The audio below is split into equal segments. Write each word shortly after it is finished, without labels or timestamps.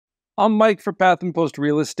I'm Mike for Path and Post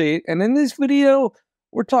Real Estate, and in this video,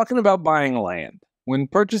 we're talking about buying land. When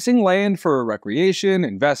purchasing land for recreation,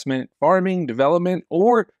 investment, farming, development,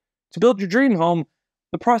 or to build your dream home,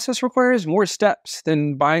 the process requires more steps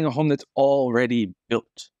than buying a home that's already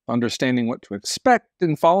built. Understanding what to expect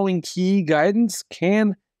and following key guidance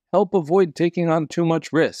can help avoid taking on too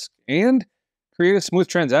much risk and create a smooth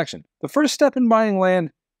transaction. The first step in buying land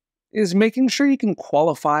is making sure you can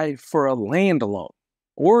qualify for a land loan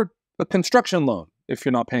or a construction loan if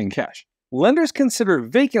you're not paying cash. Lenders consider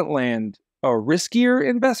vacant land a riskier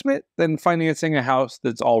investment than financing a house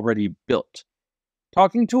that's already built.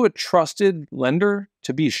 Talking to a trusted lender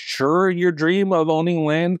to be sure your dream of owning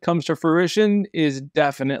land comes to fruition is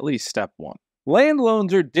definitely step one. Land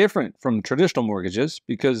loans are different from traditional mortgages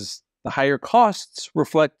because the higher costs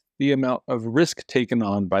reflect the amount of risk taken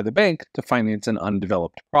on by the bank to finance an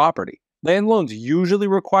undeveloped property. Land loans usually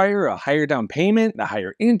require a higher down payment, a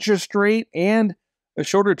higher interest rate, and a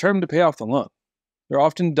shorter term to pay off the loan. They're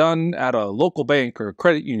often done at a local bank or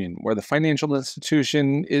credit union where the financial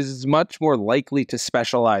institution is much more likely to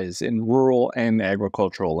specialize in rural and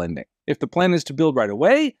agricultural lending. If the plan is to build right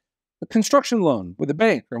away, a construction loan with a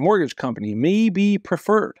bank or mortgage company may be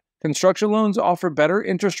preferred. Construction loans offer better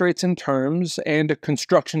interest rates and terms, and a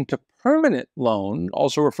construction to permanent loan,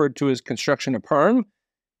 also referred to as construction to perm,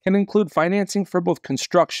 can include financing for both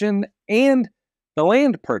construction and the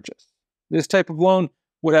land purchase. This type of loan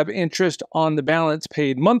would have interest on the balance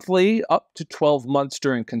paid monthly up to 12 months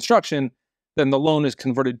during construction. Then the loan is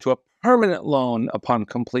converted to a permanent loan upon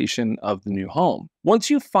completion of the new home. Once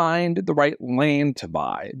you find the right land to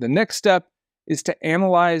buy, the next step is to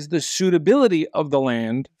analyze the suitability of the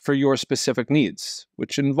land for your specific needs,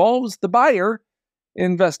 which involves the buyer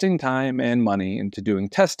investing time and money into doing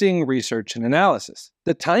testing, research, and analysis.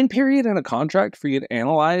 The time period in a contract for you to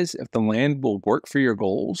analyze if the land will work for your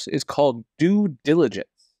goals is called due diligence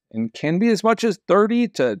and can be as much as 30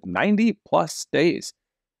 to 90 plus days.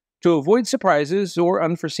 To avoid surprises or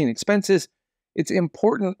unforeseen expenses, it's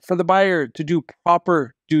important for the buyer to do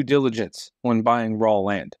proper due diligence when buying raw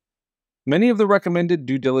land. Many of the recommended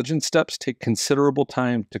due diligence steps take considerable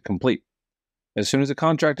time to complete. As soon as a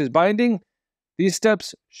contract is binding, these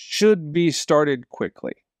steps should be started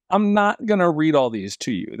quickly. I'm not going to read all these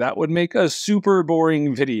to you. That would make a super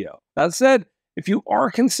boring video. That said, if you are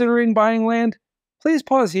considering buying land, please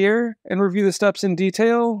pause here and review the steps in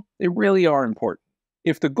detail. They really are important.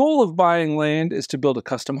 If the goal of buying land is to build a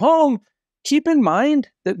custom home, keep in mind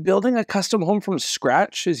that building a custom home from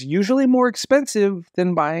scratch is usually more expensive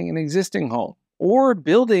than buying an existing home or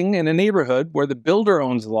building in a neighborhood where the builder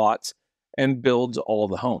owns lots and builds all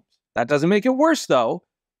the homes. That doesn't make it worse, though.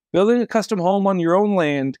 Building a custom home on your own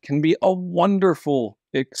land can be a wonderful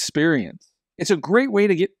experience. It's a great way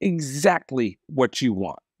to get exactly what you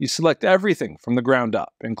want. You select everything from the ground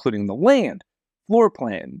up, including the land, floor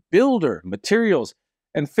plan, builder, materials,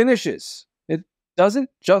 and finishes. It doesn't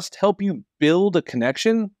just help you build a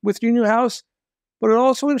connection with your new house, but it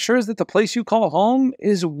also ensures that the place you call home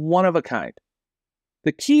is one of a kind.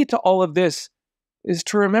 The key to all of this is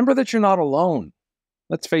to remember that you're not alone.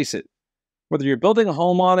 Let's face it, whether you're building a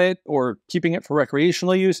home on it or keeping it for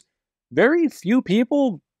recreational use, very few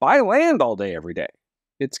people buy land all day, every day.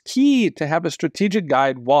 It's key to have a strategic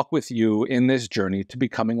guide walk with you in this journey to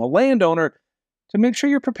becoming a landowner to make sure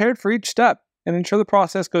you're prepared for each step and ensure the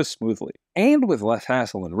process goes smoothly and with less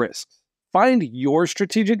hassle and risks. Find your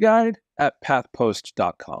strategic guide at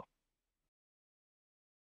pathpost.com.